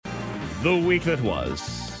The week that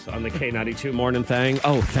was on the K92 Morning Thing.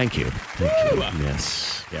 Oh, thank you. Thank you.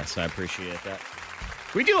 Yes, I appreciate that.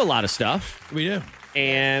 We do a lot of stuff. We do.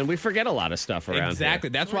 And we forget a lot of stuff around Exactly.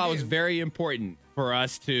 here. That's why it was very important for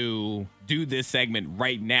us to do this segment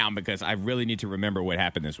right now because I really need to remember what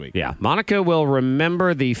happened this week. Yeah. Monica will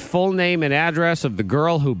remember the full name and address of the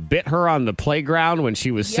girl who bit her on the playground when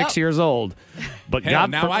she was 6 years old. But Hell,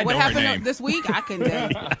 now I know What her happened name. this week? I couldn't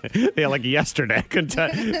tell. Yeah, like yesterday. I couldn't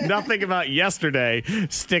tell. Nothing about yesterday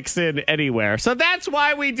sticks in anywhere. So that's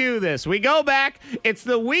why we do this. We go back. It's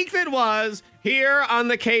the week that was here on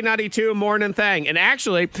the K92 Morning Thing. And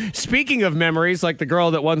actually, speaking of memories, like the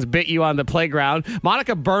girl that once bit you on the playground,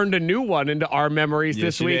 Monica burned a new one into our memories Yes,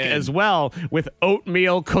 this she week did. as well with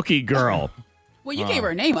Oatmeal Cookie Girl. Well, you gave her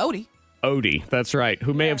a name, Odie. Odie, that's right,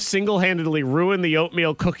 who may have single-handedly ruined the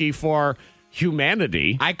oatmeal cookie for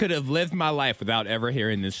humanity. I could have lived my life without ever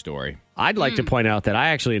hearing this story. I'd like to point out that I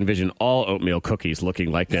actually envision all oatmeal cookies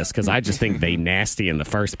looking like this because I just think they nasty in the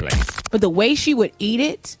first place. But the way she would eat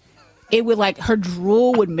it, it would like her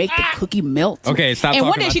drool would make the cookie melt. Okay, stop And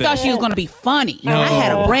one talking day she about thought that. she was going to be funny. I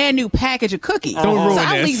had a brand new package of cookies. Don't ruin so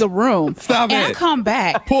I this. leave the room. Stop and it. I come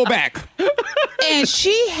back. Pull back. And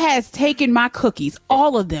she has taken my cookies,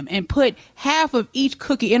 all of them, and put half of each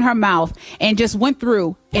cookie in her mouth and just went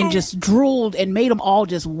through and just drooled and made them all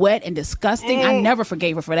just wet and disgusting. I never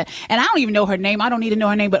forgave her for that. And I don't even know her name. I don't need to know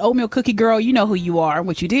her name, but Oatmeal Cookie Girl, you know who you are and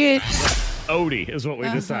what you did. Odie is what we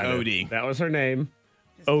decided. Odie. That was her name.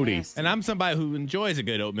 Odie. And I'm somebody who enjoys a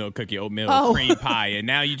good oatmeal cookie, oatmeal Oh. cream pie, and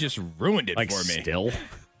now you just ruined it Like for me. still?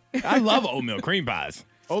 I love oatmeal cream pies.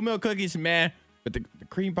 Oatmeal cookies, man. But the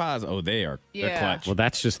cream pies, they're Yeah. clutch. Well,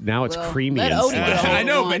 that's just, now it's Well, creamy let and Odie slimy. get a hold I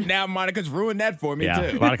know, of but one. now Monica's ruined that for me,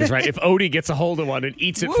 Yeah, too. Monica's right. If Odie gets a hold of one and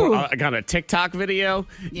eats it for Woo. on a TikTok video,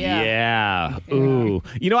 Yeah. Ooh.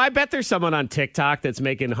 You know, I bet there's someone on TikTok that's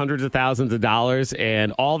making hundreds of thousands of dollars,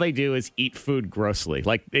 and all they do is eat food grossly.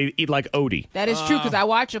 Like, they eat like Odie. That is true because I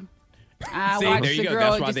watch them. I See, watch there you the go. girl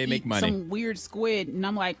That's why just they make eat money. some weird squid, and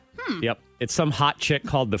I'm like, Yep. It's some hot chick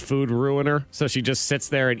called the Food Ruiner. So she just sits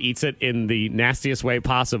there and eats it in the nastiest way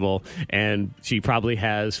possible. And she probably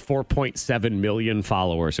has 4.7 million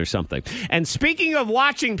followers or something. And speaking of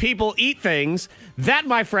watching people eat things, that,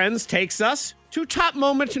 my friends, takes us to top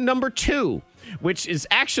moment number 2. Which is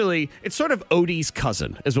actually, it's sort of Odie's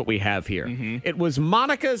cousin, is what we have here. It was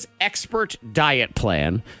Monica's expert diet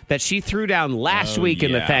plan that she threw down last week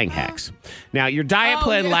in the yeah. Thang Hacks. Now, your diet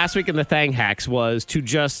plan last week in the Thang Hacks was to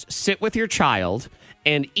just sit with your child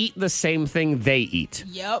and eat the same thing they eat.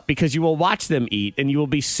 Yep. Because you will watch them eat, and you will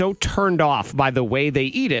be so turned off by the way they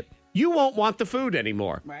eat it, you won't want the food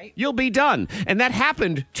anymore. Right. You'll be done. And that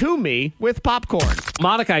happened to me with popcorn.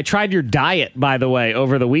 Monica, I tried your diet, by the way,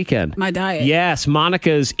 over the weekend. My diet? Yes,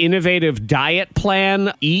 Monica's innovative diet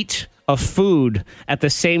plan. Eat a food at the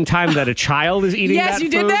same time that a child is eating Yes, that you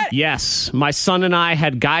did food. that? Yes. My son and I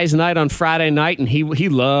had guys' night on Friday night, and he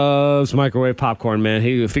loves microwave popcorn, man.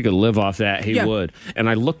 If he could live off that, he would. And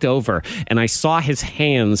I looked over, and I saw his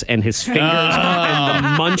hands and his fingers and the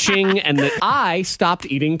munching, and I stopped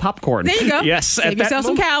eating popcorn. There you go. Yes. Save at that yourself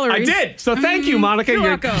some moment. calories. I did. So thank you, Monica. You're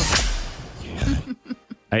welcome.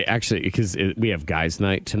 I actually, because we have guys'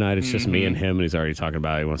 night tonight. It's just me and him, and he's already talking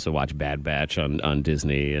about he wants to watch Bad Batch on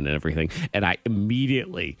Disney and everything. And I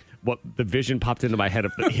immediately, the vision popped into my head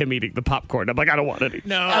of him eating the popcorn. I'm like, I don't want any.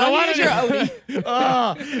 No. I don't want Here's any. your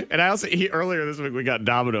Odie. And I also, earlier this week we got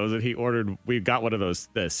Domino's, and we got one of those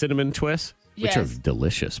the cinnamon twists, which Yes. are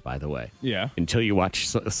delicious, by the way. Yeah. Until you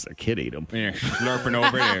watch a kid eat them. Yeah, slurping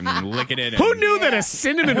over it and licking it. Who and- knew that a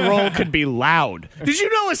cinnamon roll could be loud? Did you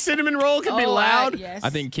know a cinnamon roll could be loud? Yes. I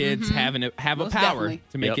think kids have a Most power definitely.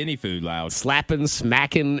 to make Yep. any food loud. Slapping,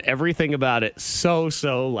 smacking, everything about it. So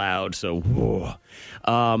loud. So, whoa.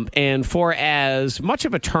 And for as much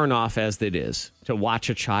of a turnoff as it is to watch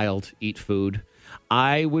a child eat food,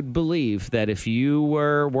 I would believe that if you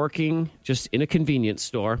were working just in a convenience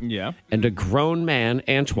store Yeah. and a grown man,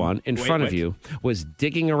 Antoine, in front of wait. you was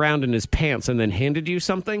digging around in his pants and then handed you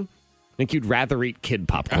something, I think you'd rather eat kid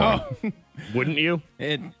popcorn. Wouldn't you?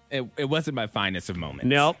 It wasn't my finest of moments.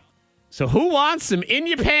 Nope. So who wants some in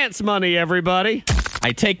your pants money, everybody?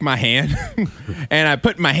 I take my hand and I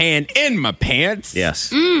put my hand in my pants.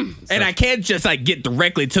 Yes. And I can't just get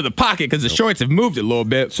directly to the pocket because the shorts have moved a little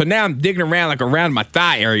bit. So now I'm digging around around my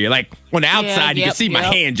thigh area. Like on the outside, you can see my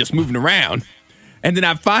hand just moving around. And then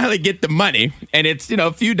I finally get the money, and it's,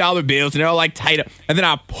 a few dollar bills, and they're all tight up. And then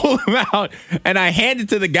I pull them out, and I hand it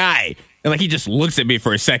to the guy. And he just looks at me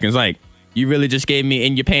for a second. He's like, You really just gave me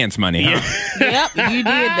in your pants money, huh? Yep, you did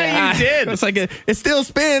that. You did. It's like it still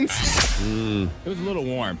spins. It was a little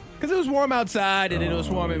warm because it was warm outside and it was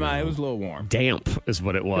warm in my. It was a little warm. Damp is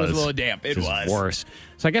what it was. It was a little damp. It was worse.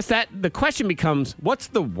 So I guess that the question becomes: what's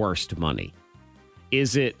the worst money?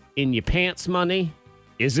 Is it in your pants money?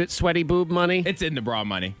 Is it sweaty boob money? It's in the bra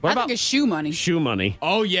money. I think it's shoe money. Shoe money?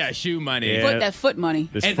 Oh yeah, shoe money. Yeah. That foot money.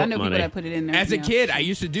 This I know people that put it in there. As a kid, I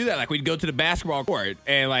used to do that. Like we'd go to the basketball court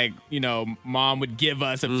and mom would give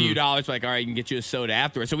us a few dollars. Like, all right, you can get you a soda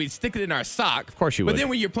afterwards. So we'd stick it in our sock. Of course you would. But then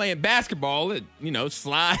when you're playing basketball, it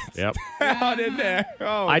slides Yep. out in there.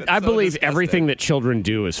 Oh, I believe everything that children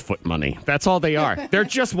do is foot money. That's all they are. They're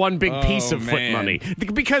just one big piece of foot man. money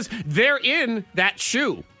because they're in that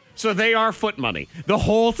shoe. So they are foot money. The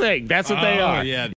whole thing. That's what they are. Yeah.